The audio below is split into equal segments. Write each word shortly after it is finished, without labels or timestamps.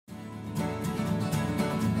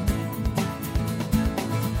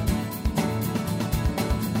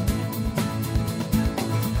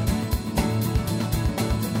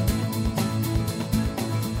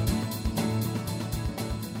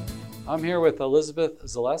I'm here with Elizabeth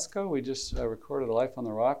Zalesko. We just recorded a Life on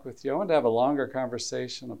the Rock with you. I wanted to have a longer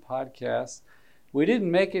conversation, a podcast. We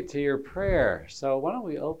didn't make it to your prayer, so why don't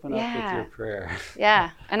we open up with your prayer? Yeah,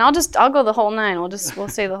 and I'll go the whole nine. We'll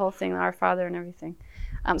say the whole thing, Our Father and everything.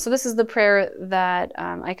 So this is the prayer that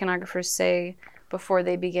iconographers say before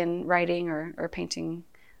they begin writing or painting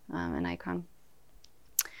an icon.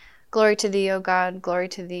 Glory to thee, O God, glory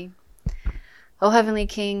to thee. O heavenly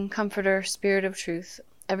King, Comforter, Spirit of truth,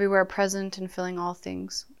 everywhere present and filling all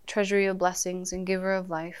things, treasury of blessings and giver of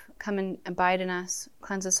life, come and abide in us,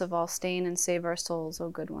 cleanse us of all stain and save our souls, O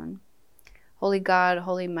good one. Holy God,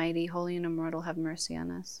 holy mighty, holy and immortal, have mercy on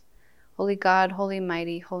us. Holy God, holy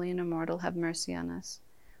mighty, holy and immortal, have mercy on us.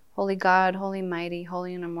 Holy God, holy mighty,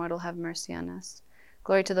 holy and immortal, have mercy on us.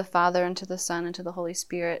 Glory to the Father, and to the Son, and to the Holy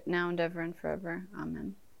Spirit, now and ever and forever.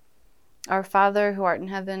 Amen. Our Father, who art in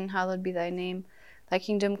heaven, hallowed be thy name. Thy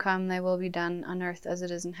kingdom come, thy will be done, on earth as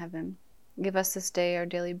it is in heaven. Give us this day our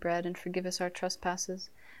daily bread, and forgive us our trespasses,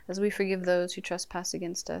 as we forgive those who trespass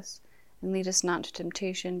against us. And lead us not into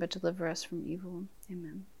temptation, but deliver us from evil.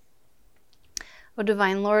 Amen. O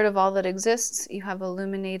divine Lord of all that exists, you have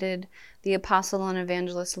illuminated the apostle and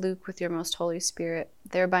evangelist Luke with your most Holy Spirit,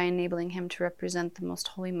 thereby enabling him to represent the most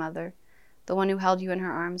Holy Mother, the one who held you in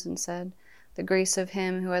her arms and said, "The grace of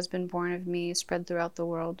him who has been born of me is spread throughout the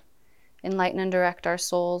world. Enlighten and direct our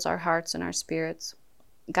souls, our hearts, and our spirits.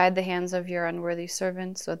 Guide the hands of your unworthy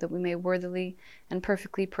servants so that we may worthily and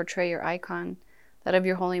perfectly portray your icon, that of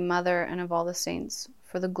your Holy Mother and of all the saints,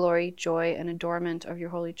 for the glory, joy, and adornment of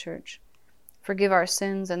your Holy Church. Forgive our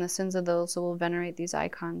sins and the sins of those who will venerate these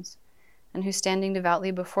icons, and who, standing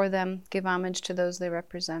devoutly before them, give homage to those they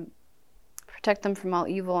represent. Protect them from all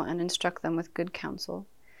evil and instruct them with good counsel.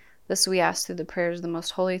 This we ask through the prayers of the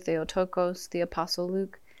most holy Theotokos, the Apostle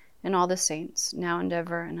Luke, and all the saints, now and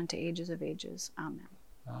ever, and unto ages of ages. Amen.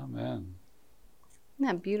 Amen. Isn't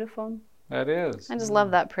that beautiful? That is. I just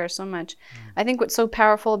love that prayer so much. I think what's so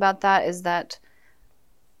powerful about that is that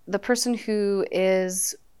the person who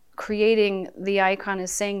is creating the icon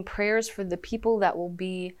is saying prayers for the people that will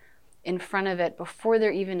be in front of it before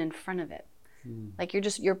they're even in front of it. Like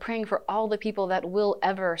you're praying for all the people that will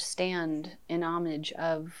ever stand in homage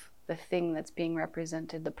of the thing that's being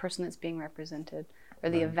represented, the person that's being represented, or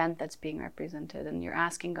the event that's being represented, and you're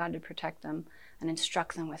asking God to protect them and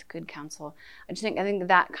instruct them with good counsel. I think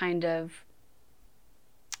that kind of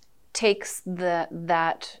takes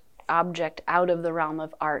that object out of the realm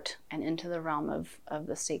of art and into the realm of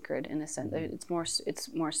the sacred, in a sense. It's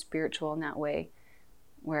more spiritual in that way,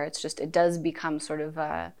 where it does become sort of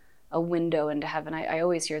a window into heaven. I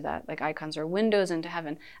always hear that, like icons are windows into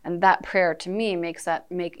heaven, and that prayer to me makes that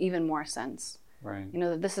make even more sense. Right. You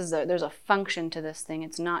know, that there's a function to this thing.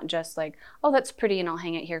 It's not just like, oh, that's pretty and I'll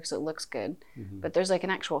hang it here because it looks good. But there's like an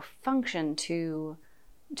actual function to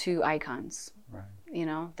icons. Right. You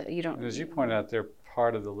know, that you don't. And as you point out, they're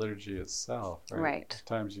part of the liturgy itself. Right. Right.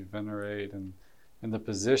 Sometimes you venerate, and the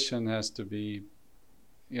position has to be,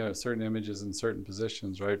 certain images in certain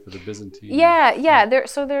positions, right, for the Byzantine. Yeah.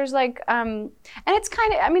 There's like, and it's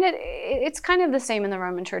kind of, it's kind of the same in the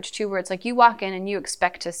Roman Church too, where it's like you walk in and you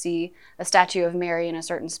expect to see a statue of Mary in a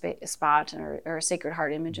certain spot, or a Sacred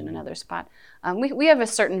Heart image in another spot. We have a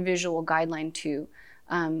certain visual guideline too,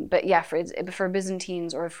 but yeah, for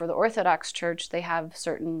Byzantines or for the Orthodox Church, they have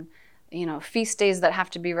certain, feast days that have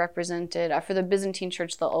to be represented. For the Byzantine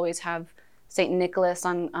Church, they'll always have St. Nicholas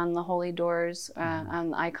on the holy doors, on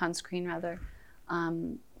the icon screen rather,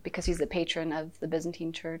 because he's the patron of the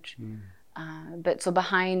Byzantine Church. But so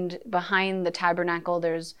behind the tabernacle,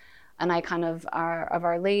 there's an icon of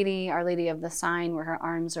Our Lady of the Sign, where her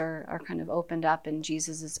arms are kind of opened up, and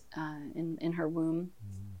Jesus is in her womb,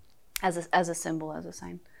 as a symbol, as a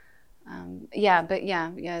sign.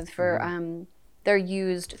 They're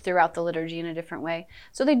used throughout the liturgy in a different way.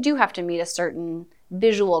 So they do have to meet a certain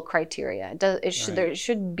visual criteria. It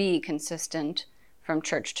should be consistent from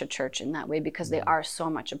church to church in that way, because they are so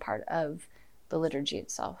much a part of the liturgy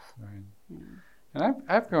itself. Right. And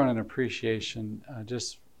I've grown an appreciation,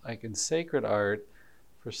 just like in sacred art,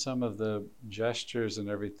 for some of the gestures and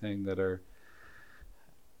everything that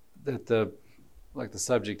the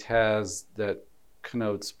subject has, that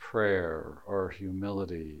connotes prayer or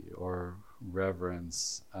humility or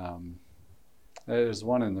reverence. There's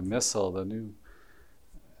one in the Missal,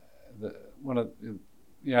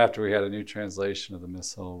 after we had a new translation of the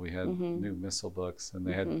Missal, we had new Missal books, and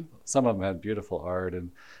they had some of them had beautiful art. And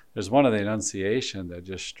there's one of the Annunciation that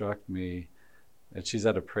just struck me, that she's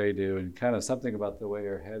at a pray-do, and kind of something about the way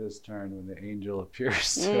her head is turned when the angel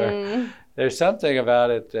appears to her. There's something about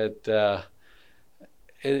it that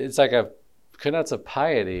it's like a connotes a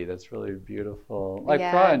piety that's really beautiful. Like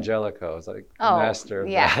Fra Angelico is like the master of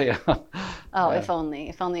that. If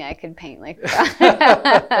only I could paint like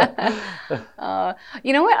that.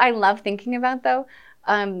 You know what I love thinking about though?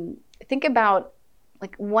 Think about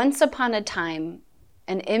like once upon a time,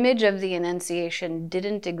 an image of the Annunciation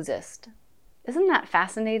didn't exist. Isn't that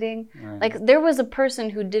fascinating? Right. Like there was a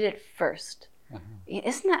person who did it first.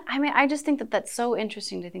 Isn't that, I mean, I just think that that's so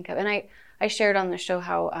interesting to think of. And I shared on the show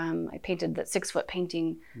how I painted that 6-foot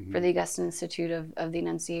painting for the Augustine Institute of the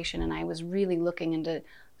Annunciation. And I was really looking into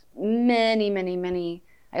many,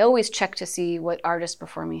 I always check to see what artists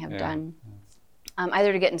before me have done,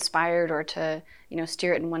 either to get inspired or to,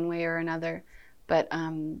 steer it in one way or another. But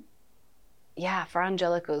Fra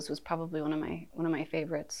Angelico's was probably one of my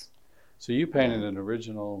favorites. So you painted an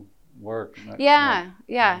original work. Yeah.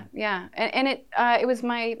 And it was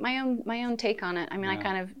my own take on it. I mean, I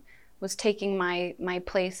kind of was taking my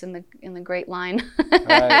place in the great line,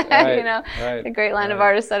 the great line of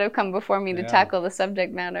artists that have come before me to tackle the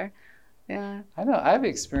subject matter. Yeah. I know. I've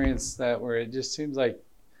experienced that where it just seems like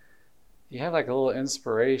you have like a little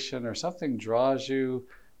inspiration or something draws you.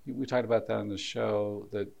 We talked about that on the show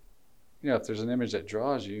that, if there's an image that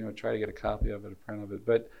draws you, try to get a copy of it, a print of it.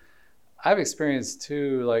 But I've experienced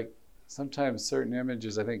too, like sometimes certain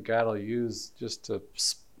images I think God will use just to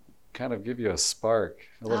kind of give you a spark,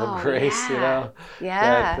 a little grace,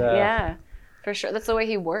 Yeah, for sure. That's the way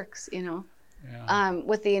he works,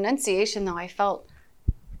 With the Annunciation though, I felt,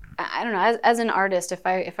 I don't know, as an artist, if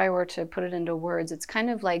I were to put it into words, it's kind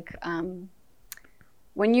of like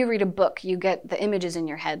when you read a book, you get the images in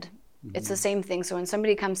your head. It's the same thing. So when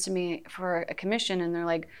somebody comes to me for a commission and they're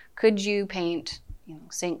like, could you paint,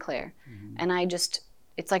 St. Clair? And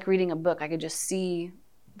it's like reading a book. I could just see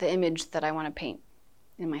the image that I want to paint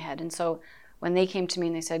in my head. And so when they came to me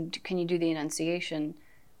and they said, can you do the Annunciation?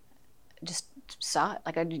 Just saw it.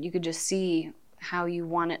 Like you could just see how you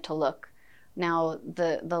want it to look. Now,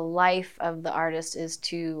 the life of the artist is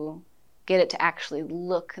to get it to actually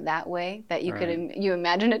look that way that you you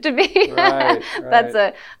imagine it to be.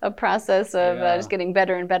 That's a process of just getting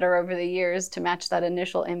better and better over the years to match that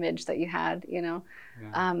initial image that you had,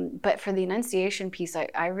 But for the Annunciation piece,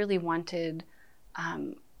 I really wanted,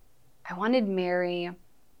 I wanted Mary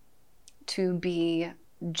to be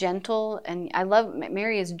gentle, and I love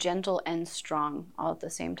Mary is gentle and strong all at the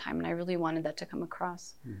same time, and I really wanted that to come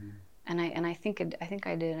across. And I think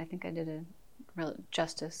I did a real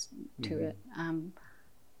justice to it,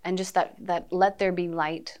 and just that let there be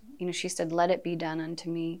light. She said, "Let it be done unto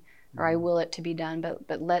me," or "I will it to be done."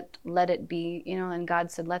 But let it be. And God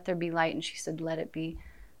said, "Let there be light," and she said, "Let it be."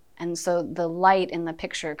 And so the light in the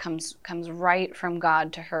picture comes right from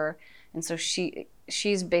God to her, and so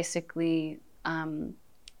she's basically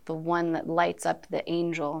the one that lights up the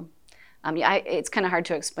angel. It's kind of hard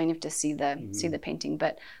to explain. You have to see the painting,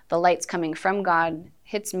 but the light's coming from God,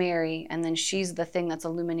 hits Mary, and then she's the thing that's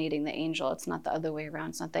illuminating the angel. It's not the other way around.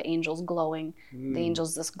 It's not the angel's glowing. The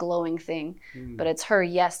angel's this glowing thing, but it's her,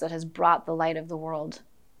 that has brought the light of the world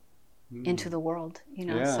into the world.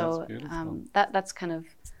 So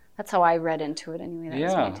that's how I read into it anyway.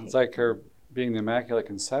 It's like her being the Immaculate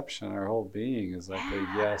Conception. Her whole being is like a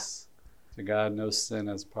yes to God, no sin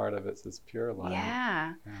as part of it. It's pure light.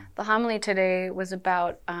 Yeah. The homily today was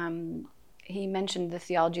about, he mentioned the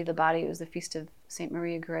theology of the body. It was the feast of St.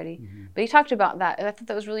 Maria Goretti. But he talked about that. I thought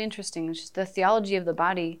that was really interesting. It's just the theology of the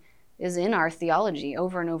body is in our theology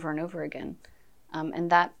over and over and over again. And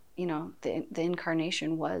that, the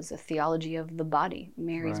Incarnation was a theology of the body.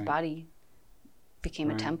 Mary's body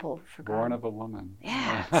became a temple for God. Born of a woman.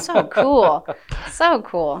 Yeah, so cool. So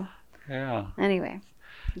cool. Yeah. Anyway.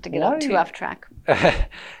 To get too off track.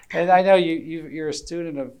 And I know you're a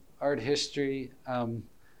student of art history. And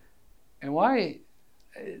why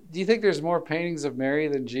do you think there's more paintings of Mary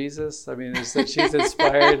than Jesus? I mean, is that she's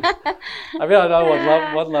inspired? I mean, I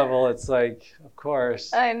know one level it's like, of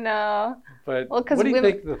course. I know. But what do you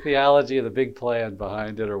think the theology of the big plan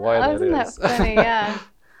behind it, or why that is? Isn't that funny? Yeah.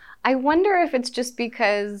 I wonder if it's just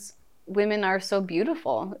because women are so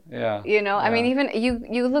beautiful. Yeah. I mean, even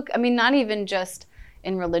you look. I mean, not even just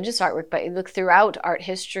in religious artwork, but you look throughout art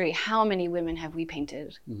history, how many women have we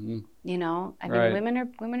painted? I mean, women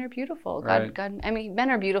are beautiful. God, I mean, men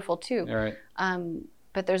are beautiful too. Right.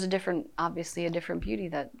 But there's obviously a different beauty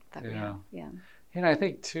that we have. Yeah. And I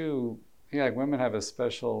think too, like women have a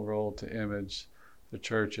special role to image the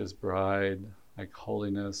church as bride, like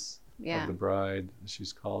holiness of the bride.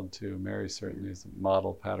 She's called to. Mary certainly is a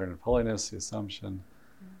model pattern of holiness, the Assumption. 'Assumption.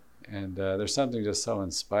 'Assumption. And there's something just so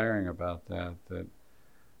inspiring about that. That, you know, I think too, like women have a special role to image the church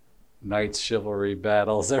as bride, like holiness of the bride. She's called to. Mary's certainly is a model pattern of holiness, the Assumption. And there's something just so inspiring about that knights chivalry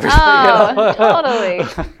battles, everything. Oh, totally.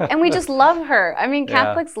 And we just love her. I mean, Yeah.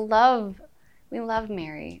 Catholics we love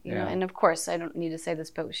Mary, you know, and of course I don't need to say this,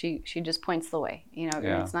 but she just points the way, you know.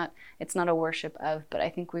 Yeah. It's not a worship of, but I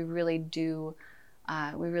think we really do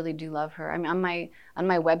love her. I mean, on my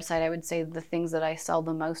website, I would say the things that I sell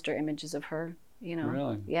the most are images of her, you know.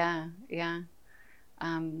 Really? Yeah.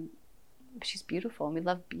 She's beautiful, and we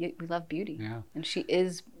love beauty. Yeah. And she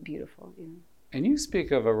is beautiful, you know. And you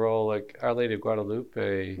speak of a role like Our Lady of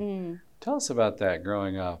Guadalupe. Tell us about that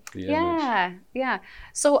growing up, the image. Yeah.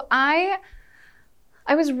 So I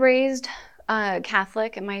was raised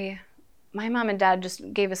Catholic, and my mom and dad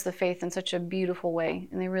just gave us the faith in such a beautiful way,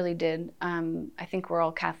 and they really did. I think we're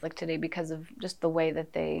all Catholic today because of just the way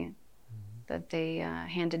that they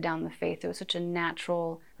handed down the faith. It was such a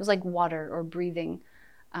natural. It was like water or breathing.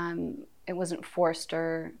 It wasn't forced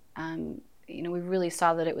or you know, we really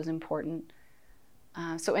saw that it was important.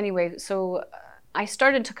 So anyway, I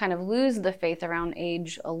started to kind of lose the faith around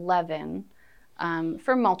age 11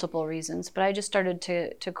 for multiple reasons, but I just started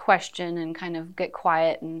to question and kind of get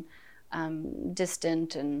quiet and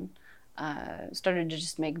distant, and started to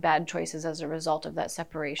just make bad choices as a result of that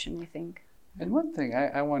separation, I think. And one thing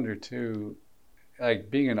I wonder too, like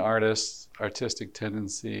being an artist, artistic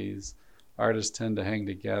tendencies, artists tend to hang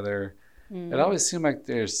together. It always seemed like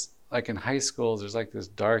there's, like in high school, there's like this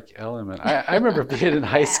dark element. I remember being in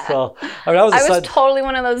high school. I mean, I was totally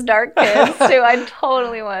one of those dark kids too. I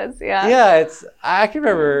totally was. Yeah. Yeah, I can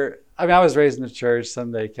remember. I mean, I was raised in the church,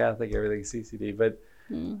 Sunday Catholic, everything CCD, but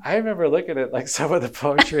I remember looking at like some of the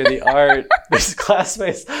poetry and the art. These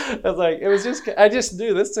classmates, I just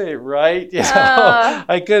knew this ain't right. You know,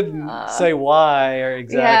 I couldn't say why or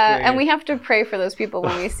exactly. Yeah, and we have to pray for those people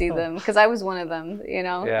when we see them, because I was one of them. You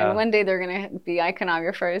know, and one day they're gonna be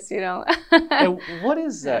iconographers. You know. And what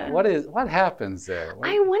is that? What happens there?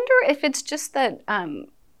 I wonder if it's just that. And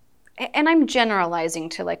I'm generalizing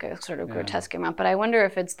to like a sort of grotesque amount, but I wonder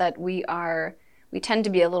if it's that we tend to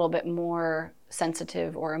be a little bit more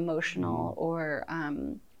sensitive or emotional or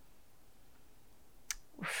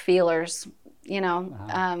feelers, you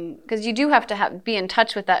know, because you do have to be in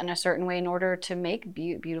touch with that in a certain way in order to make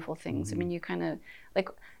beautiful things. I mean, you kind of like,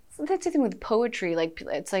 that's the thing with poetry, like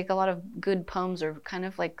it's like a lot of good poems are kind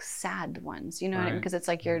of like sad ones, you know, because it's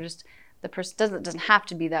like you're just, the person doesn't have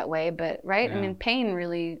to be that way, but right? I mean, pain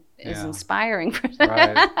really is inspiring for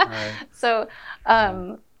that. Right. So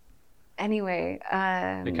anyway,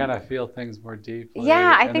 you kind of feel things more deeply.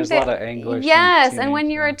 Yeah, I think there's a lot of anguish. Yes, and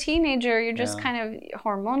when you're a teenager, you're just kind of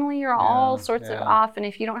hormonally, you're all sorts of off, and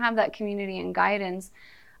if you don't have that community and guidance,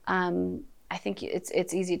 I think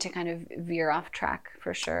it's easy to kind of veer off track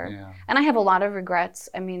for sure. Yeah. And I have a lot of regrets.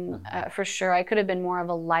 I mean, for sure, I could have been more of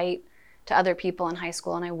a light to other people in high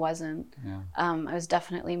school, and I wasn't. Yeah. I was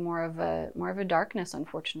definitely more of a darkness,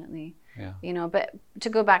 unfortunately. Yeah. You know, but to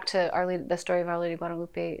go back to the story of Our Lady of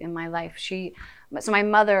Guadalupe in my life, so my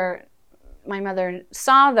mother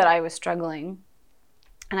saw that I was struggling,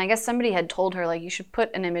 and I guess somebody had told her, like, you should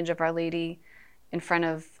put an image of Our Lady in front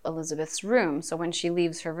of Elizabeth's room, so when she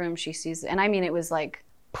leaves her room, she sees. And I mean, it was like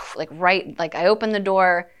right, like I opened the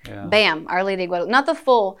door, bam, Our Lady of Guadalupe, not the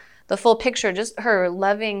full picture, just her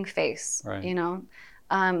loving face, you know,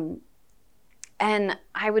 and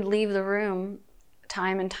I would leave the room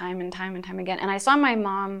time and time again. And I saw my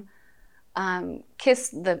mom kiss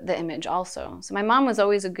the image also. So my mom was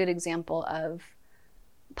always a good example of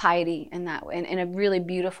piety in that way, in a really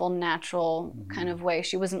beautiful, natural kind of way.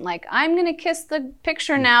 She wasn't like, I'm going to kiss the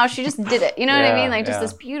picture now. She just did it. You know what I mean? Like just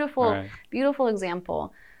this beautiful, beautiful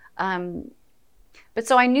example. But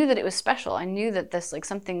so I knew that it was special. I knew that this, like,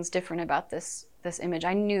 something's different about this image.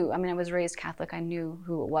 I knew, I mean, I was raised Catholic. I knew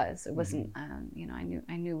who it was. It wasn't, you know,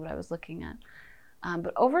 I knew what I was looking at.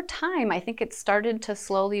 But over time, I think it started to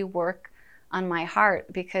slowly work on my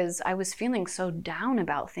heart because I was feeling so down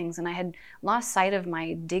about things, and I had lost sight of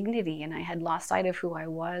my dignity, and I had lost sight of who I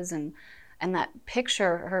was, and that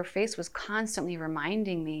picture, her face was constantly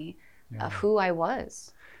reminding me of who I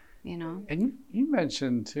was, you know. And you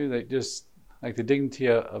mentioned too that just like the dignity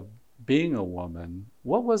of being a woman.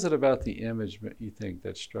 What was it about the image you think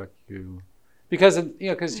that struck you? Because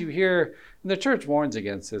you hear, and the church warns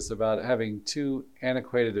against this, about having too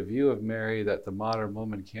antiquated a view of Mary that the modern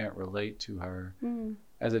woman can't relate to her.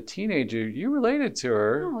 As a teenager, you related to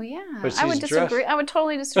her. Oh yeah, I would disagree. I would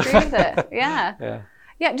totally disagree with it. Yeah,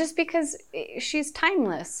 just because she's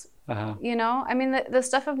timeless. You know, I mean, the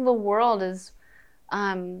stuff of the world is.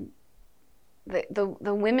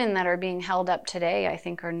 The women that are being held up today, I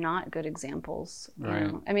think, are not good examples. You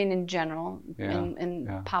know? I mean, in general,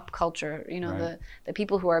 in pop culture, you know, the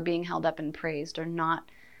people who are being held up and praised are not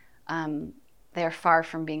they are far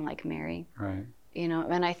from being like Mary. Right. You know,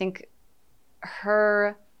 and I think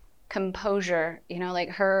her composure, you know, like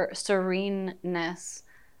her sereneness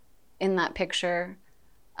in that picture,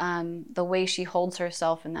 the way she holds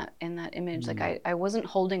herself in that image, like I wasn't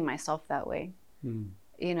holding myself that way,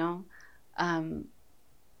 you know, and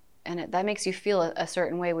that makes you feel a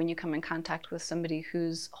certain way when you come in contact with somebody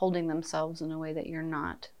who's holding themselves in a way that you're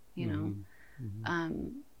not, you know.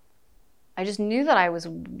 I just knew that I was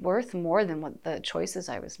worth more than what the choices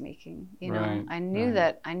I was making. You know, Right, I knew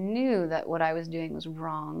that what I was doing was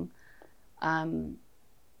wrong. And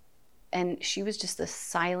she was just a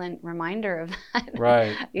silent reminder of that.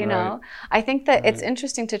 Right. You know, I think that it's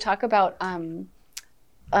interesting to talk about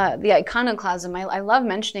the iconoclasm. I love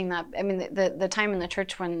mentioning that. I mean, the time in the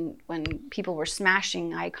church when people were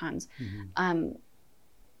smashing icons.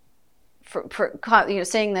 For you know,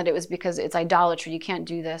 saying that it was because it's idolatry, you can't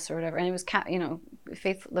do this or whatever, and it was you know,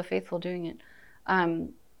 the faithful doing it. I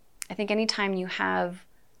think anytime you have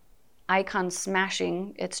icon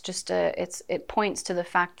smashing, it's just it points to the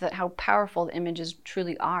fact that how powerful the images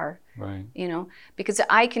truly are. Right. You know, because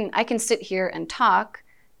I can sit here and talk,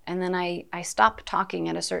 and then I stop talking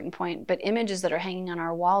at a certain point, but images that are hanging on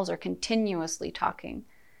our walls are continuously talking.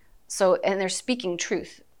 So, and they're speaking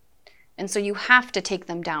truth. And so you have to take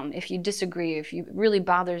them down. If you disagree, if it really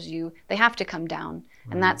bothers you, they have to come down.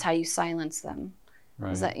 Right. And that's how you silence them.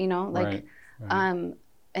 Right. Is that, you know, like, right.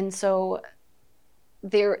 And so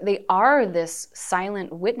they are this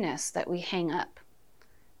silent witness that we hang up,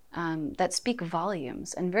 that speak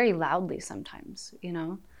volumes and very loudly sometimes, you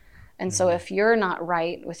know. And so if you're not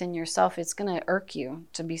right within yourself, it's going to irk you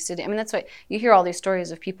to be sitting. I mean, that's why you hear all these stories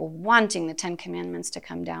of people wanting the 10 Commandments to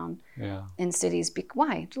come down in cities.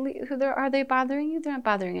 Why? Are they bothering you? They're not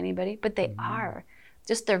bothering anybody, but they are.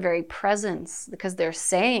 Just their very presence, because they're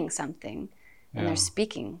saying something and they're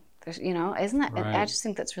speaking. You know, isn't that? Right. I just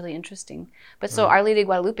think that's really interesting. But so Our Lady of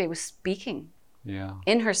Guadalupe was speaking. Yeah.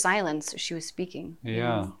 In her silence, she was speaking.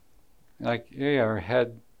 Yeah. Like, her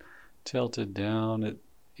head tilted down.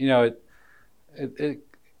 You know,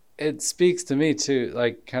 it speaks to me too,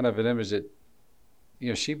 like kind of an image that, you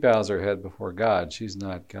know, she bows her head before God. She's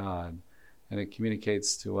not God. And it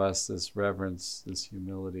communicates to us this reverence, this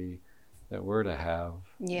humility that we're to have.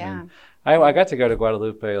 Yeah. And I got to go to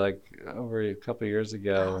Guadalupe like over a couple of years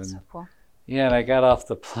ago. Oh, that's so cool. Yeah, and I got off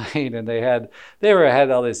the plane and they had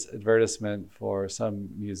all this advertisement for some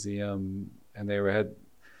museum, and they had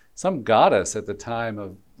some goddess at the time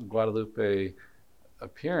of Guadalupe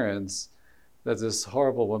appearance, that this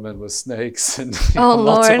horrible woman with snakes and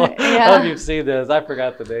Lord, I don't know if you've seen this. I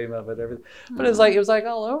forgot the name of it, everything. But it was like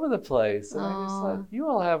all over the place. And I just thought, you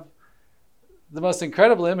all have the most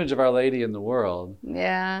incredible image of Our Lady in the world.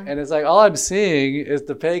 Yeah. And it's like all I'm seeing is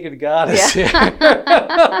the pagan goddess here.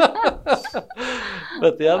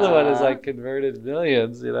 But the other one is like converted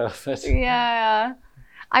millions, you know. Yeah.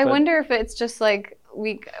 I wonder if it's just like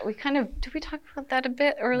we kind of, did we talk about that a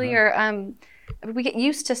bit earlier? We get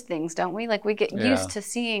used to things, don't we? Like we get used to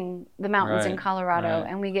seeing the mountains in Colorado,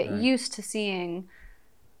 and we get used to seeing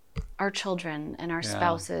our children and our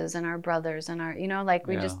spouses and our brothers and our, you know, like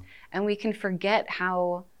we just, and we can forget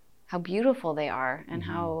how beautiful they are and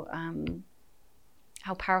how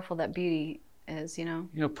powerful that beauty is, you know.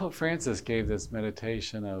 You know, Pope Francis gave this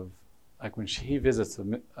meditation of, like when he visits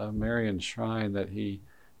a Marian shrine, that he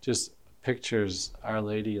just pictures Our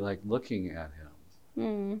Lady like looking at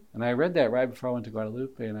him. And I read that right before I went to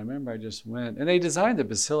Guadalupe, and I remember I just went, and they designed the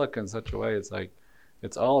basilica in such a way, it's like,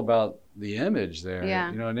 it's all about the image there,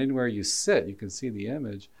 you know, and anywhere you sit, you can see the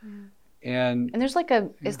image. And there's like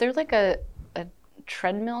is there like a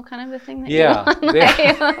treadmill kind of a thing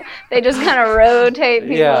that they just kind of rotate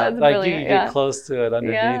people? That's like brilliant. You can get close to it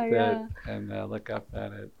underneath it and look up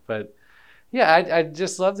at it. But I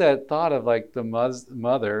just love that thought of like the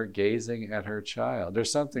mother gazing at her child.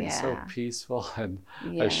 There's something so peaceful and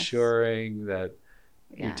assuring that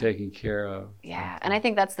you're taken care of. Yeah, and I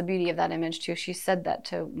think that's the beauty of that image too. She said that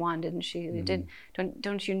to Juan, didn't she?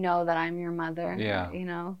 Don't you know that I'm your mother? Yeah, you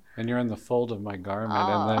know. And you're in the fold of my garment,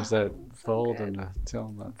 and there's that fold in the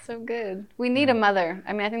tilma. So good. We need a mother.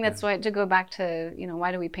 I mean, I think that's why, to go back to, you know,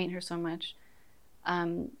 why do we paint her so much?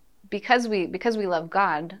 Because we love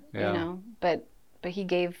God, you know, but He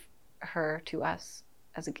gave her to us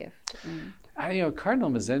as a gift. You know,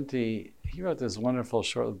 Cardinal Mazzenti, he wrote this wonderful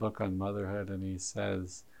short book on motherhood, and he said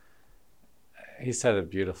it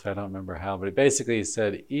beautifully. I don't remember how, but he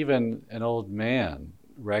said even an old man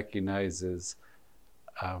recognizes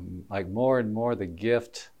like more and more the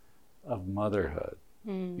gift of motherhood.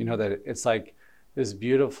 You know, that it's like this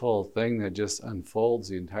beautiful thing that just unfolds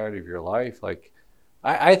the entirety of your life. Like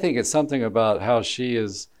I think it's something about how she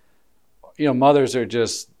is, mothers are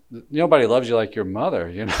just, nobody loves you like your mother,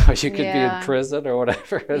 you could be in prison or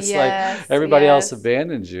whatever. It's like everybody else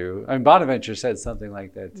abandons you. I mean, Bonaventure said something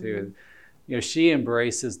like that too. She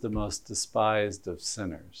embraces the most despised of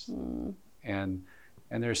sinners. And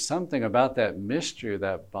there's something about that mystery,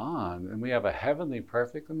 that bond. And we have a heavenly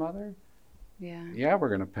perfect mother. Yeah, we're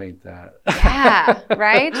going to paint that. Yeah,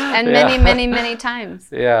 right? And many, many, many times.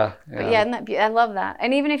 Yeah. But I love that.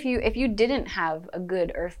 And even if you didn't have a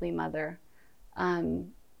good earthly mother,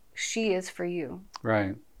 she is for you.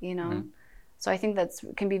 Right. Right. So I think that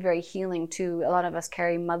can be very healing too. A lot of us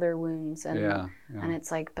carry mother wounds, and and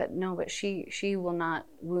it's like, but she will not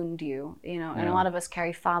wound you, And a lot of us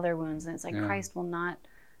carry father wounds, and it's like Christ will not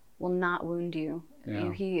wound you.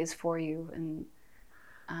 He is for you, and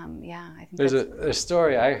I think there's a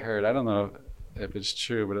story I heard. I don't know if it's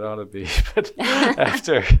true, but it ought to be. But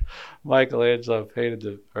after Michelangelo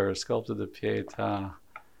sculpted the Pietà,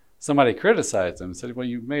 somebody criticized him and said, "Well,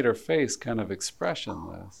 you made her face kind of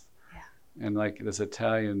expressionless." And like this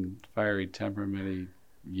Italian fiery temperament, he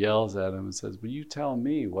yells at him and says, "Will you tell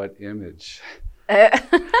me what image?"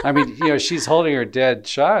 I mean, she's holding her dead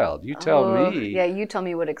child. You tell me. Yeah, you tell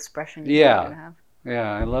me what expression you have. Yeah,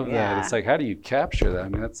 I love that. It's like, how do you capture that? I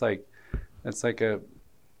mean, that's like a,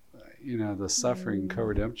 the suffering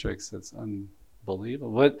co-redemptrix that's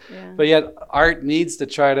unbelievable. But yet art needs to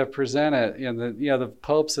try to present it. The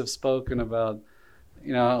popes have spoken about,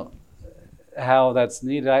 how that's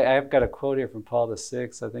needed. I've got a quote here from Paul VI,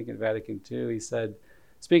 I think in Vatican II. He said,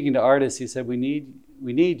 speaking to artists, he said, we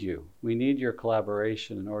need you. We need your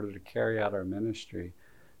collaboration in order to carry out our ministry,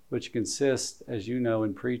 which consists, as you know,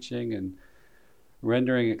 in preaching and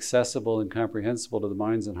rendering accessible and comprehensible to the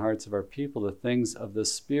minds and hearts of our people the things of the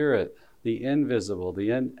Spirit, the invisible,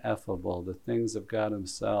 the ineffable, the things of God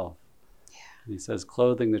Himself. And he says,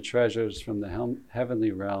 clothing the treasures from the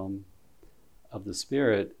heavenly realm of the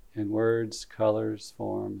Spirit in words, colors,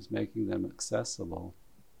 forms, making them accessible.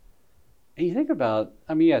 And you think about,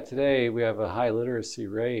 today we have a high literacy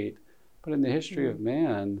rate, but in the history of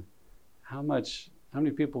man, how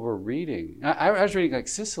many people were reading? I was reading, like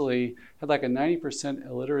Sicily had like a 90%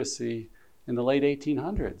 illiteracy in the late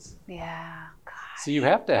 1800s. Yeah, gosh. So you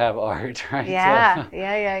have to have art, right?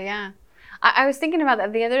 Yeah. I was thinking about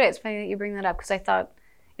that the other day. It's funny that you bring that up, because I thought,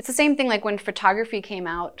 it's the same thing like when photography came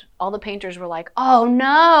out, all the painters were like,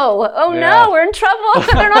 no, we're in trouble.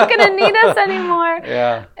 They're not going to need us anymore.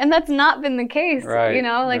 Yeah. And that's not been the case. Right.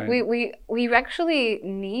 We actually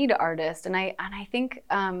need artists. And I think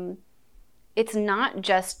it's not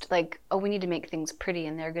just like, we need to make things pretty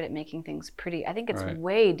and they're good at making things pretty. I think it's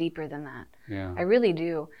way deeper than that. Yeah. I really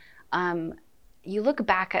do. You look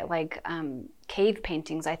back at cave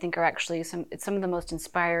paintings, I think are actually some of the most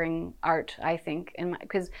inspiring art, I think,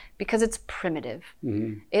 because it's primitive.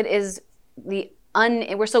 Mm-hmm. It is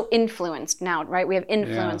we're so influenced now, right? We have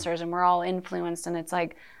influencers and we're all influenced, and it's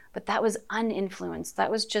like, but that was uninfluenced. That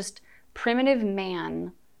was just primitive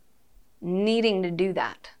man needing to do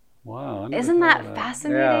that. Wow. Isn't that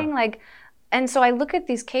fascinating? Yeah. And so I look at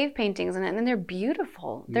these cave paintings and they're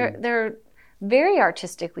beautiful. They're very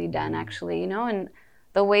artistically done, actually, and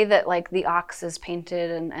the way that the ox is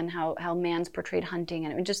painted and how man's portrayed hunting,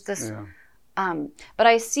 and just this. Yeah. But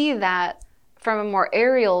I see that from a more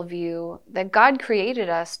aerial view, that God created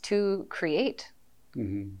us to create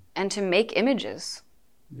and to make images.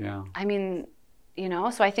 Yeah.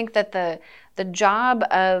 So I think that the job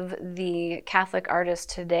of the Catholic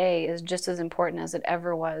artist today is just as important as it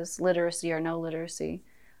ever was, literacy or no literacy.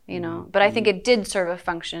 But I think it did serve a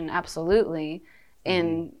function, absolutely,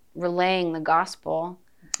 in relaying the gospel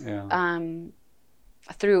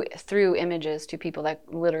through images to people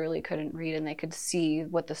that literally couldn't read, and they could see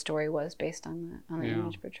what the story was based on the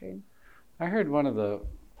image portrayed. I heard one of the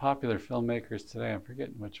popular filmmakers today, I'm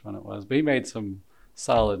forgetting which one it was, but he made some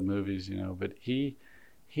solid movies, but he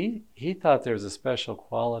thought there was a special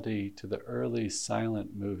quality to the early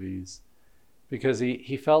silent movies, because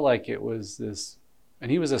he felt like it was this. And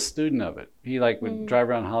he was a student of it. He would drive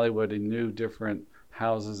around Hollywood and knew different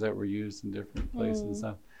houses that were used in different places and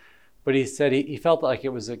stuff. But he said he felt like it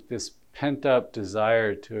was this pent up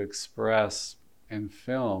desire to express in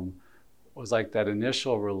film was like that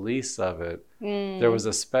initial release of it. There was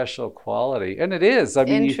a special quality, and it is.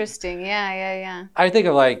 Interesting. Yeah. I think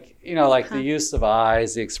of the use of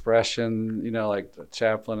eyes, the expression. Like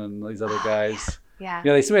Chaplin and these other guys. Yeah.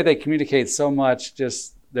 They communicate so much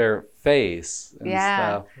just their face and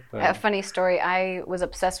stuff. But a funny story. I was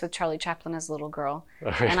obsessed with Charlie Chaplin as a little girl,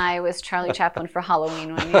 and I was Charlie Chaplin for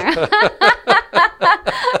Halloween one year.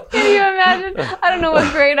 Can you imagine? I don't know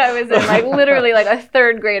what grade I was in, like literally like a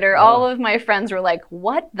third grader. All of my friends were like,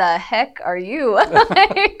 "What the heck are you?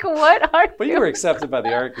 Like, what are you?" But you were accepted by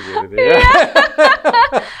the art community.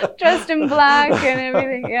 Dressed in black and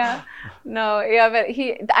everything. Yeah. No, yeah, but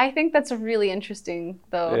I think that's really interesting,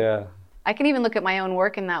 though. Yeah. I can even look at my own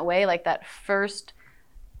work in that way, like that first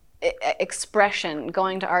expression,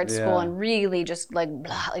 going to art school and really just like,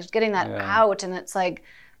 blah, like getting that out, and it's like,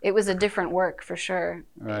 it was a different work for sure.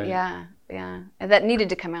 Right. Yeah, yeah. And that needed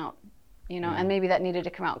to come out, and maybe that needed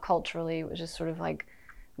to come out culturally. It was just sort of like,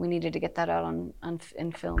 we needed to get that out in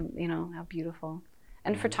film, how beautiful.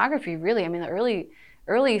 And photography, really, I mean, the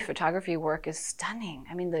early photography work is stunning.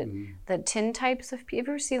 I mean, the tintypes of people, have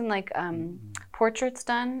you ever seen like portraits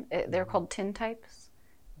done? They're called tintypes.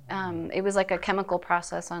 It was like a chemical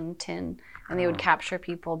process on tin, and they would capture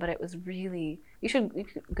people, but it was really, you could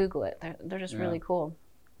Google it. They're just really cool.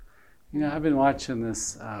 I've been watching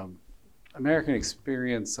this American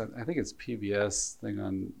Experience, I think it's PBS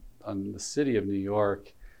thing on the city of New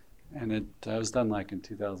York, and it was done like in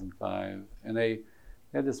 2005, and they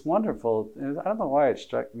had this wonderful, I don't know why it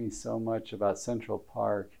struck me so much about Central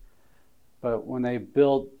Park, but when they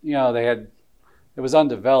built, it was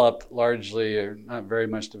undeveloped largely, or not very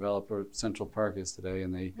much developed where Central Park is today,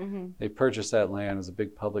 and they purchased that land as a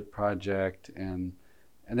big public project, and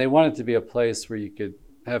they wanted to be a place where you could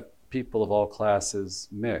have people of all classes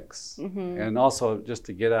mix, and also just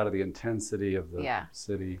to get out of the intensity of the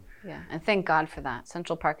city. Yeah, and thank God for that.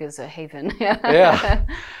 Central Park is a haven. Yeah,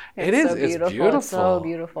 it is. So beautiful. It's beautiful. It's so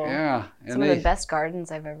beautiful. Yeah, and some of the best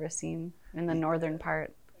gardens I've ever seen in the northern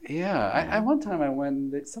part. Yeah, I one time I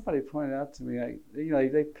went. Somebody pointed out to me,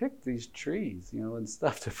 they picked these trees, and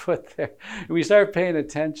stuff to put there. And we started paying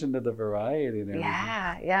attention to the variety and everything.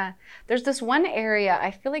 Yeah. There's this one area.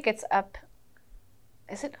 I feel like it's up.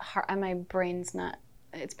 Is it? My brain's not.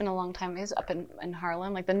 It's been a long time. It's up in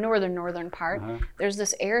Harlem, like the northern part. There's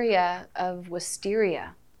this area of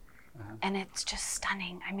wisteria, and it's just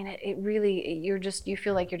stunning. I mean, it really. You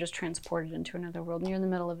feel like you're just transported into another world, and you're in the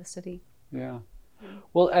middle of a city. Yeah.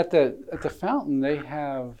 Well, at the fountain, they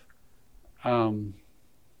have a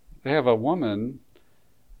woman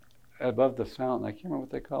above the fountain. I can't remember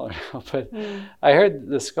what they call her now, but I heard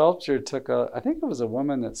the sculpture I think it was a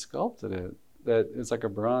woman that sculpted it. That it's like a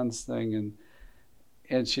bronze thing,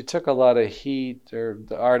 and she took a lot of heat, or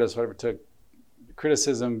the artist, whatever, took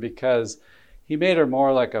criticism because he made her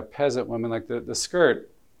more like a peasant woman. Like the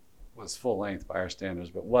skirt was full length by our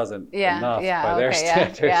standards, but wasn't enough by their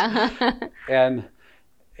standards. Yeah. And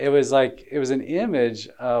it was an image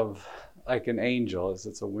of like an angel, as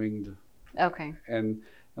it's a winged. Okay. And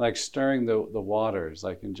like stirring the waters,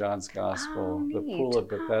 like in John's Gospel, the pool of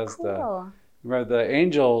Bethesda. Cool. Remember the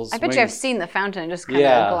angels. I bet you I've seen the fountain and just kind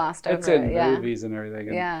of glossed over it. It's in movies and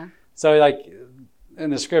everything. And so like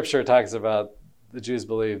in the scripture it talks about the Jews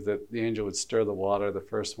believed that the angel would stir the water, the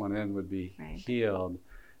first one in would be healed.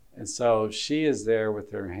 And so she is there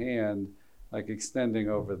with her hand like extending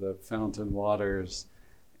over the fountain waters.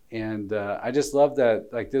 And I just love that,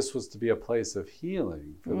 like this was to be a place of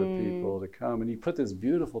healing for the people to come. And you put this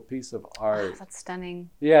beautiful piece of art. Oh, that's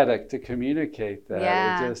stunning. Yeah, to communicate that.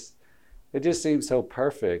 Yeah. It just seems so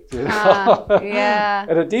perfect. Yeah.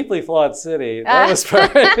 In a deeply flawed city, that was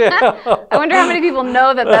perfect. I wonder how many people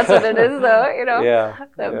know that that's what it is, though,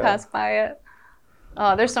 that pass by it.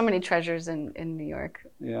 Oh, there's so many treasures in New York.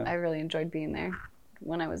 Yeah. I really enjoyed being there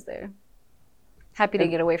when I was there. Happy to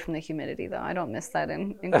get away from the humidity, though. I don't miss that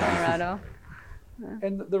in Colorado.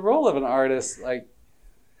 And the role of an artist, like,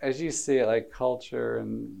 as you see it, like culture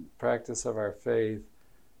and practice of our faith,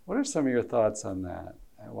 what are some of your thoughts on that?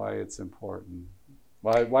 Why it's important?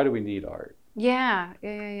 Why do we need art? Yeah.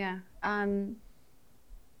 I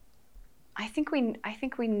think we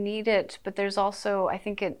need it, but there's also, I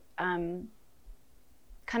think it kind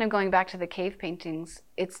of going back to the cave paintings.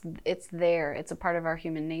 It's there. It's a part of our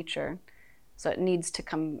human nature, so it needs to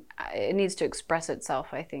express itself.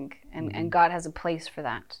 I think, and God has a place for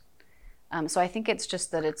that. So I think it's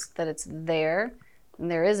just that it's there. And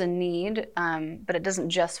there is a need, but it doesn't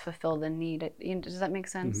just fulfill the need. Does that make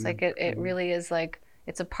sense? Like it really is like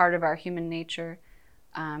it's a part of our human nature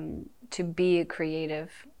to be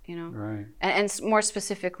creative, Right. And more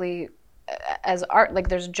specifically, as art, like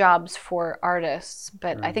there's jobs for artists,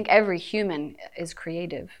 but I think every human is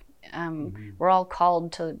creative. We're all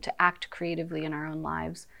called to act creatively in our own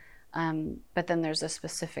lives, but then there's a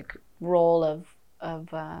specific role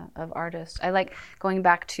of artists. I like going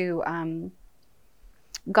back to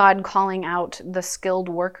God calling out the skilled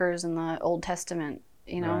workers in the Old Testament,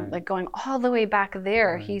 like going all the way back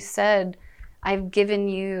there. He said, I've given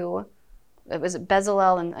you, it was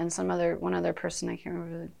Bezalel and one other person, I can't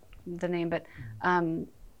remember the name, but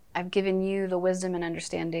I've given you the wisdom and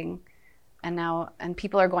understanding, and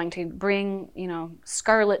people are going to bring,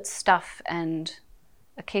 scarlet stuff and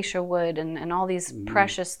acacia wood and all these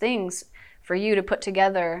precious things for you to put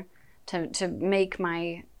together to make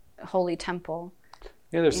my holy temple.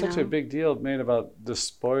 Yeah, there's such a big deal made about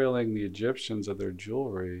despoiling the Egyptians of their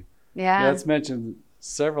jewelry. Yeah. That's mentioned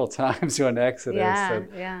several times in Exodus.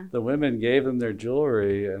 Yeah. The women gave them their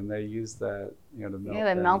jewelry, and they used that, to melt.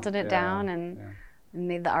 Yeah, they melted it down and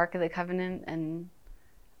made the Ark of the Covenant. And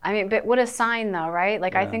I mean, but what a sign, though, right?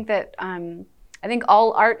 Like, I think that I think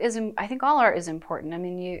all art is important. I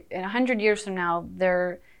mean, in 100 years from now,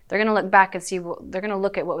 they're going to look back and see, they're going to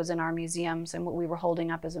look at what was in our museums and what we were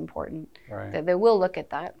holding up as important. Right. They will look at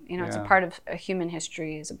that. It's a part of human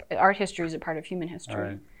history. Art history is a part of human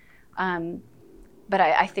history. Right. But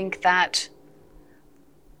I think that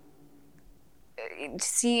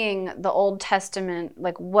seeing the Old Testament,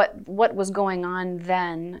 like what was going on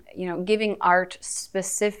then, giving art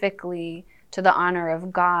specifically to the honor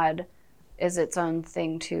of God is its own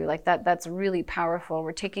thing too. Like that's really powerful.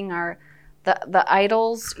 We're taking the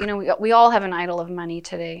idols, we all have an idol of money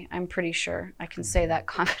today. I'm pretty sure I can say that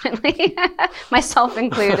confidently, myself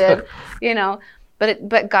included,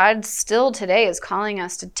 but God still today is calling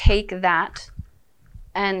us to take that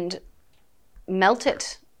and melt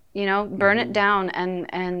it, burn it down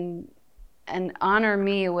and honor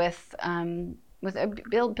me with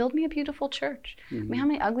build me a beautiful church. I mean, how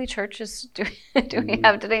many ugly churches do we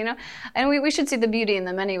have today? And we should see the beauty in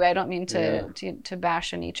them anyway. I don't mean to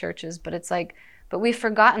bash any churches, but it's like, but we've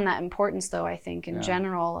forgotten that importance, though. I think in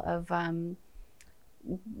general of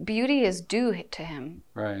beauty is due to Him,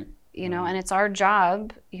 right? And it's our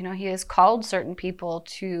job. He has called certain people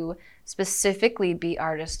to specifically be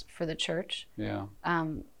artists for the church. Yeah.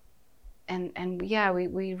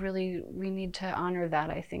 We need to honor that,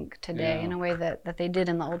 I think, today in a way that they did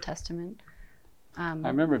in the Old Testament. I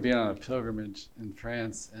remember being on a pilgrimage in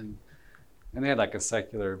France, and they had like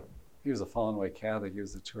he was a fallen away Catholic, he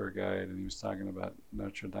was the tour guide, and he was talking about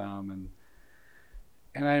Notre Dame,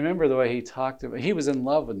 and I remember the way he talked about, he was in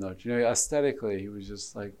love with Notre Dame, aesthetically, he was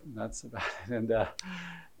just like nuts about it,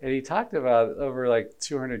 and he talked about over like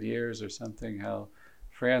 200 years or something, how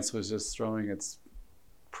France was just throwing its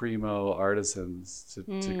primo artisans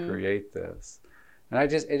to create this. And it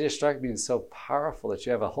just struck me as so powerful that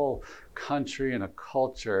you have a whole country and a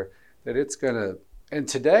culture that it's gonna, and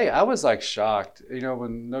today I was like shocked,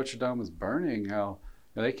 when Notre Dame was burning, how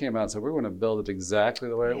they came out and said, we're gonna build it exactly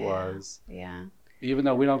the way it was. Yeah. Even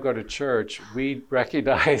though we don't go to church, we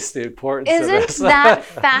recognize the importance of this. Isn't that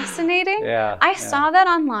fascinating? Yeah. I saw that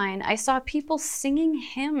online. I saw people singing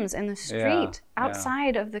hymns in the street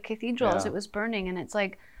outside of the cathedral as it was burning. And it's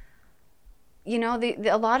like,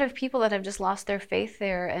 a lot of people that have just lost their faith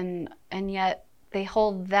there, and yet they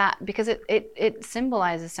hold that because it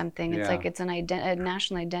symbolizes something. It's like it's a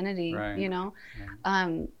national identity, right.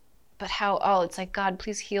 But how, it's like, God,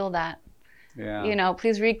 please heal that. Yeah.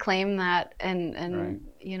 Please reclaim that, and right.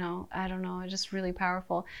 I don't know, it's just really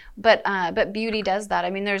powerful. But beauty does that. I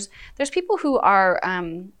mean, there's people who are.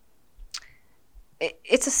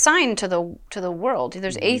 It's a sign to the world.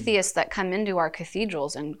 There's atheists that come into our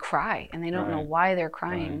cathedrals and cry, and they don't know why they're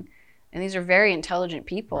crying. Right. And these are very intelligent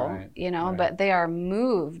people, but they are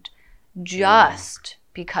moved just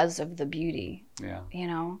because of the beauty. Yeah.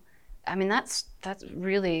 I mean, that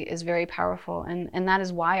really is very powerful, and that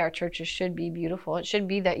is why our churches should be beautiful. It should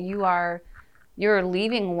be that you're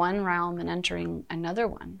leaving one realm and entering another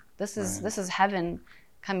one. This is heaven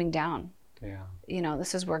coming down. Yeah.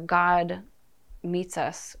 This is where God meets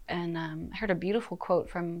us. And I heard a beautiful quote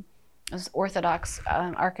from this Orthodox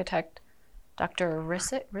architect, Dr.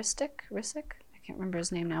 Ristic. I can't remember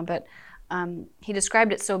his name now, but he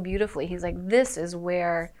described it so beautifully. He's like, this is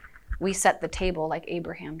where we set the table like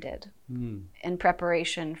Abraham did in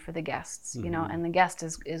preparation for the guests, and the guest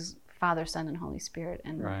is Father, Son, and Holy Spirit.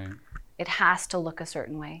 And it has to look a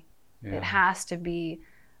certain way. Yeah. It has to be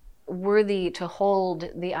worthy to hold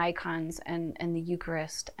the icons and the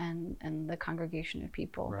Eucharist and the congregation of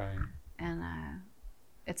people. Right. And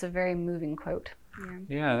it's a very moving quote.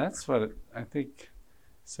 Yeah, that's what I think.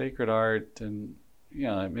 Sacred art, and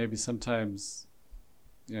maybe sometimes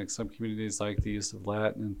some communities like the use of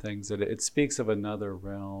Latin and things, that it speaks of another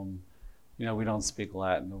realm. We don't speak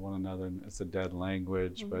Latin to one another, it's a dead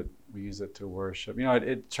language, but we use it to worship.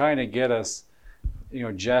 It trying to get us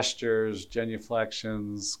gestures,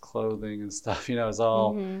 genuflections, clothing and stuff, is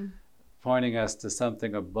all pointing us to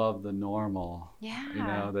something above the normal.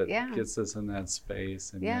 Yeah. That gets us in that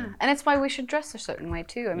space. And and it's why we should dress a certain way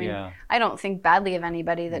too. I mean, I don't think badly of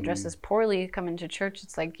anybody that dresses poorly coming to church.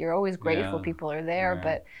 It's like you're always grateful people are there,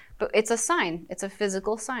 but it's a sign. It's a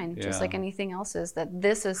physical sign, just like anything else is, that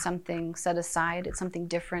this is something set aside. It's something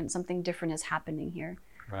different. Something different is happening here.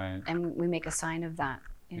 Right. And we make a sign of that,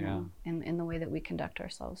 in the way that we conduct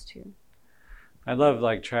ourselves too. I love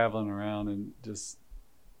like traveling around and just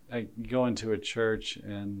like go into a church,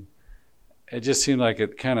 and it just seemed like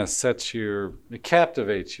it kind of it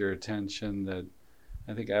captivates your attention. That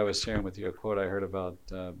I think I was sharing with you a quote I heard about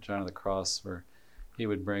John of the Cross, where he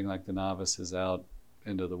would bring like the novices out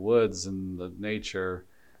into the woods and the nature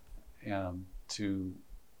to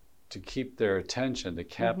keep their attention, to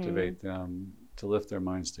captivate them, to lift their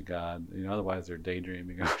minds to God. Otherwise they're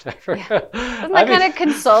daydreaming or whatever. Wasn't that kind of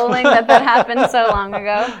consoling that happened so long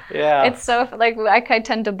ago? Yeah. It's so like I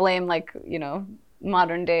tend to blame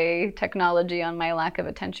modern day technology on my lack of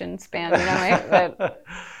attention span.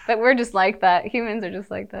 But we're just like that. Humans are just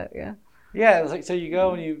like that. Yeah. Yeah. It's like, so you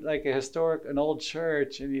go and you like an old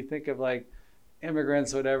church, and you think of like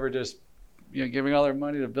immigrants, whatever, just giving all their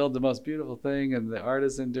money to build the most beautiful thing, and the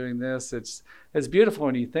artisan doing this. It's beautiful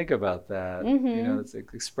when you think about that. It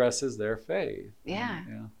expresses their faith. Yeah.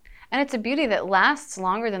 And it's a beauty that lasts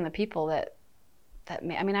longer than the people that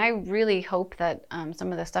I really hope that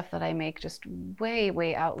some of the stuff that I make just way,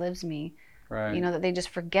 way outlives me. Right. That they just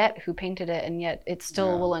forget who painted it, and yet it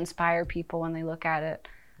still will inspire people when they look at it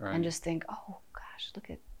and just think, oh gosh, look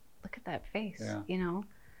at that face.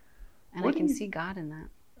 And I can see God in that.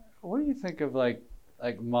 What do you think of like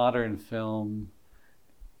modern film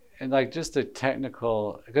and like just a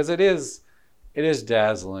technical, because it is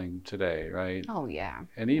dazzling today, right? Oh yeah.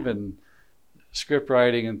 And even script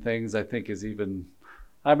writing and things, I think is even,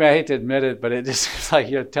 I hate to admit it, but it just seems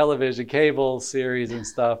like television, cable series and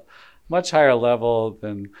stuff, much higher level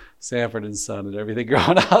than Sanford and Son and everything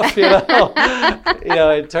growing up,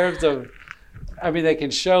 in terms of, they can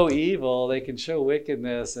show evil, they can show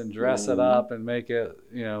wickedness and dress it up and make it,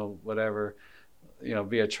 whatever,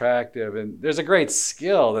 be attractive. And there's a great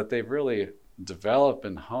skill that they've really developed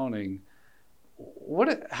in honing.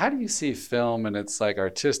 How do you see film and its like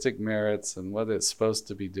artistic merits and what it's supposed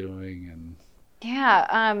to be doing?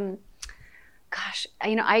 And gosh,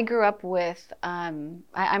 I grew up with, I'm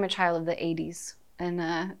a child of the 80s. And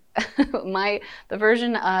the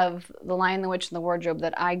version of The Lion, the Witch, and the Wardrobe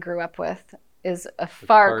that I grew up with is a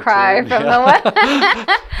far cry from the one.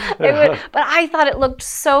 But I thought it looked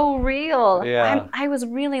so real. Yeah. I was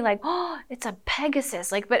really like, oh, it's a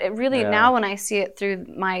Pegasus. But it really, now when I see it through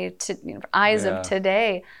my eyes of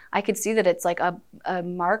today, I could see that it's like a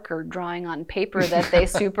marker drawing on paper that they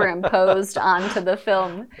superimposed onto the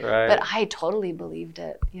film. Right. But I totally believed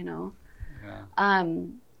it,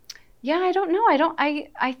 I don't know.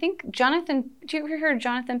 I think Jonathan. Do you ever hear of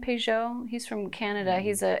Jonathan Peugeot? He's from Canada.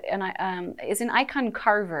 He's an icon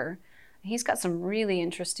carver. He's got some really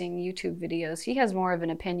interesting YouTube videos. He has more of an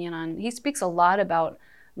opinion on. He speaks a lot about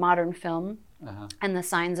modern film and the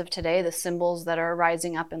signs of today, the symbols that are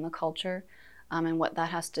rising up in the culture, and what that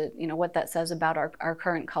has to, what that says about our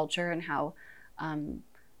current culture and how.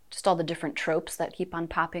 Just all the different tropes that keep on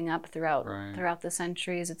popping up throughout the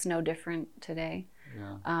centuries. It's no different today.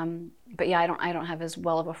 Yeah. But I don't have as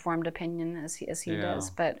well of a formed opinion as he does.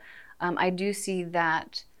 But I do see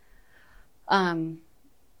that a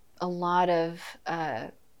lot of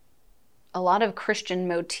Christian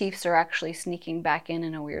motifs are actually sneaking back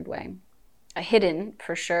in a weird way. Hidden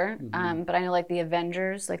for sure. But I know like the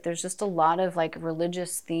Avengers, like there's just a lot of like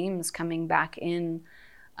religious themes coming back in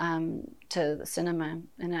to the cinema,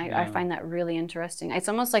 and I find that really interesting. It's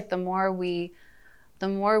almost like the more we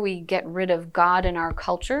get rid of God in our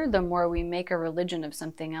culture, the more we make a religion of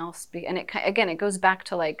something else. And it goes back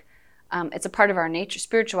to like, it's a part of our nature.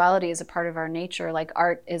 Spirituality is a part of our nature. Like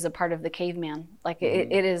art is a part of the caveman. Like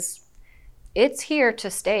it's here to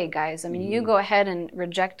stay, guys. You go ahead and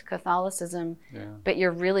reject Catholicism, but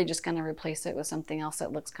you're really just going to replace it with something else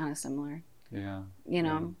that looks kind of similar. Yeah.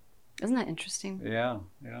 Isn't that interesting? Yeah.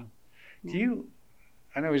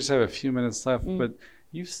 I know we just have a few minutes left, but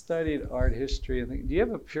you've studied art history. Do you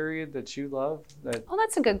have a period that you love? Oh,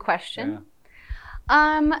 that's a good question.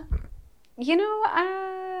 Yeah.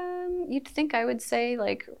 You'd think I would say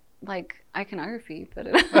like iconography, but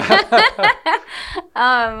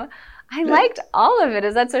I liked all of it.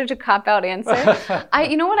 Is that such a cop-out answer?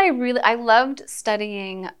 I loved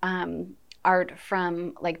studying art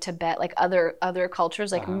from like Tibet, like other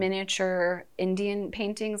cultures, like miniature Indian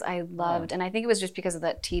paintings. I loved, and I think it was just because of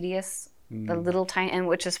that tedious, the little tiny, and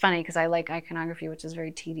which is funny because I like iconography, which is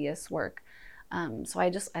very tedious work. So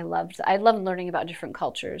I loved learning about different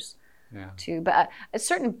cultures. Yeah. Too, but a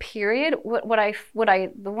certain period,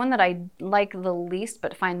 the one that I like the least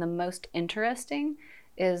but find the most interesting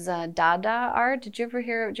is Dada art. Did you ever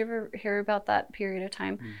hear about that period of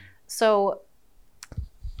time? So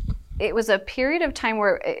it was a period of time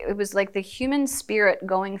where it was like the human spirit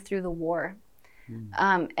going through the war,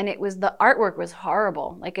 and the artwork was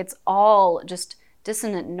horrible. Like it's all just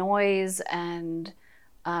dissonant noise and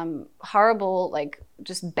horrible, like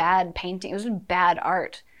just bad painting. It was just bad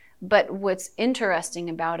art. But what's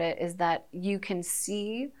interesting about it is that you can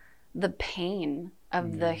see the pain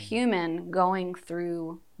of the human going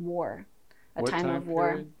through war, a time of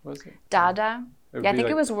war. Was it? Dada. Yeah, I think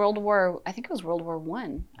it was World War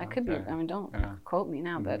One. I could be. I mean, don't quote me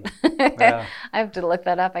now, but I have to look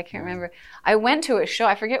that up. I can't remember. I went to a show.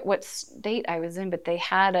 I forget what state I was in, but they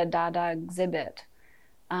had a Dada exhibit.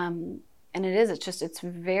 And it's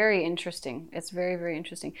very interesting. It's very, very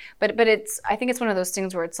interesting. But I think it's one of those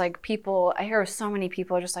things where it's like I hear so many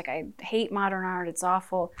people are just like, I hate modern art, it's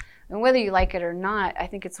awful. And whether you like it or not, I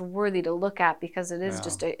think it's worthy to look at because it is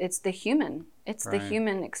it's the human. It's the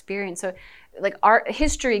human experience. So like art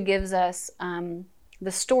history gives us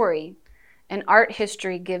the story, and art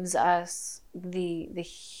history gives us the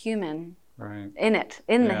human in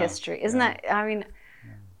the history. Isn't that, I mean,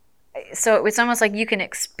 so it's almost like you can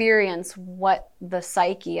experience what the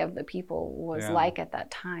psyche of the people was like at that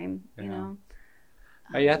time, you know?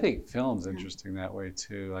 I think film's interesting that way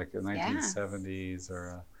too, like the 1970s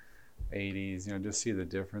or 80s, just see the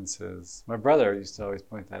differences. My brother used to always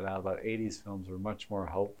point that out about 80s films were much more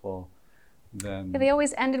hopeful than... Yeah, they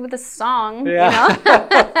always ended with a song, you know?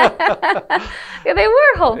 They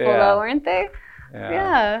were hopeful though, weren't they?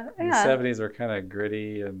 Yeah. The 70s were kind of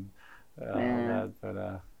gritty and all that,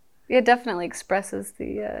 but... It definitely expresses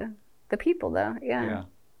the people, though. Yeah.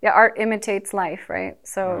 Art imitates life, right?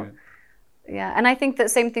 So, and I think the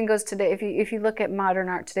same thing goes today. If you look at modern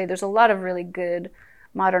art today, there's a lot of really good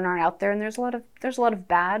modern art out there, and there's a lot of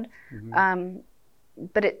bad.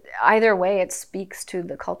 But either way, it speaks to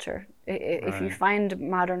the culture. If you find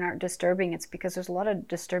modern art disturbing, it's because there's a lot of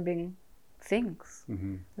disturbing things.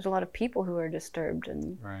 There's a lot of people who are disturbed,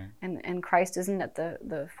 and Christ isn't at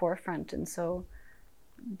the forefront, and so.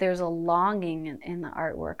 There's a longing in the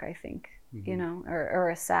artwork, I think, or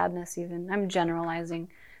a sadness even. I'm generalizing.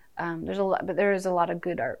 There is a lot of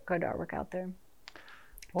good artwork out there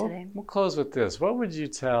today. We'll close with this. What would you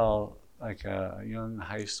tell like a young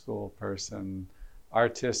high school person,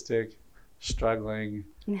 artistic, struggling,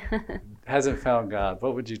 hasn't found God?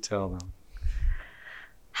 What would you tell them?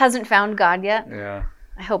 Hasn't found God yet? Yeah.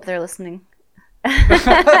 I hope they're listening. To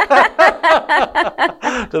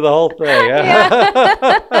the whole thing.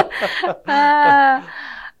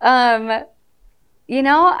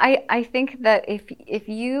 I think that if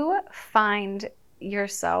you find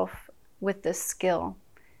yourself with this skill,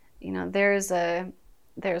 there's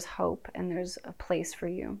hope and there's a place for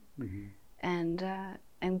you, and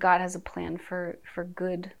God has a plan for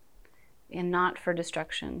good, and not for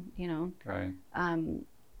destruction. Right.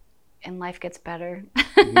 And life gets better.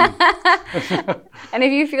 And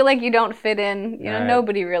if you feel like you don't fit in,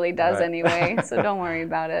 nobody really does anyway, so don't worry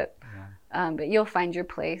about it. But you'll find your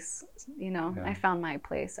place. I found my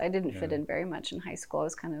place. I didn't fit in very much in high school.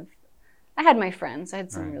 I had my friends. I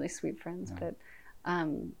had some really sweet friends, but I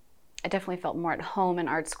definitely felt more at home in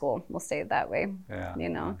art school. We'll say it that way.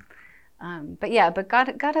 But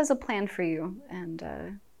God has a plan for you,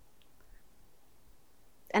 and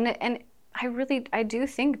I do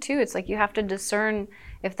think too, it's like you have to discern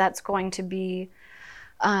if that's going to be,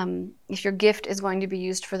 if your gift is going to be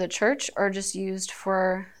used for the church or just used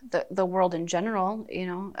for the world in general,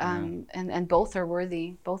 and both are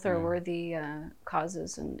worthy. Both are worthy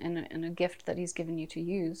causes and a gift that He's given you to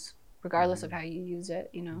use, regardless of how you use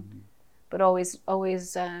it, But always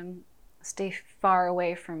stay far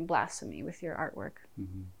away from blasphemy with your artwork.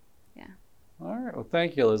 All right. Well,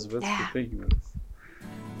 thank you, Elizabeth, for thinking of this.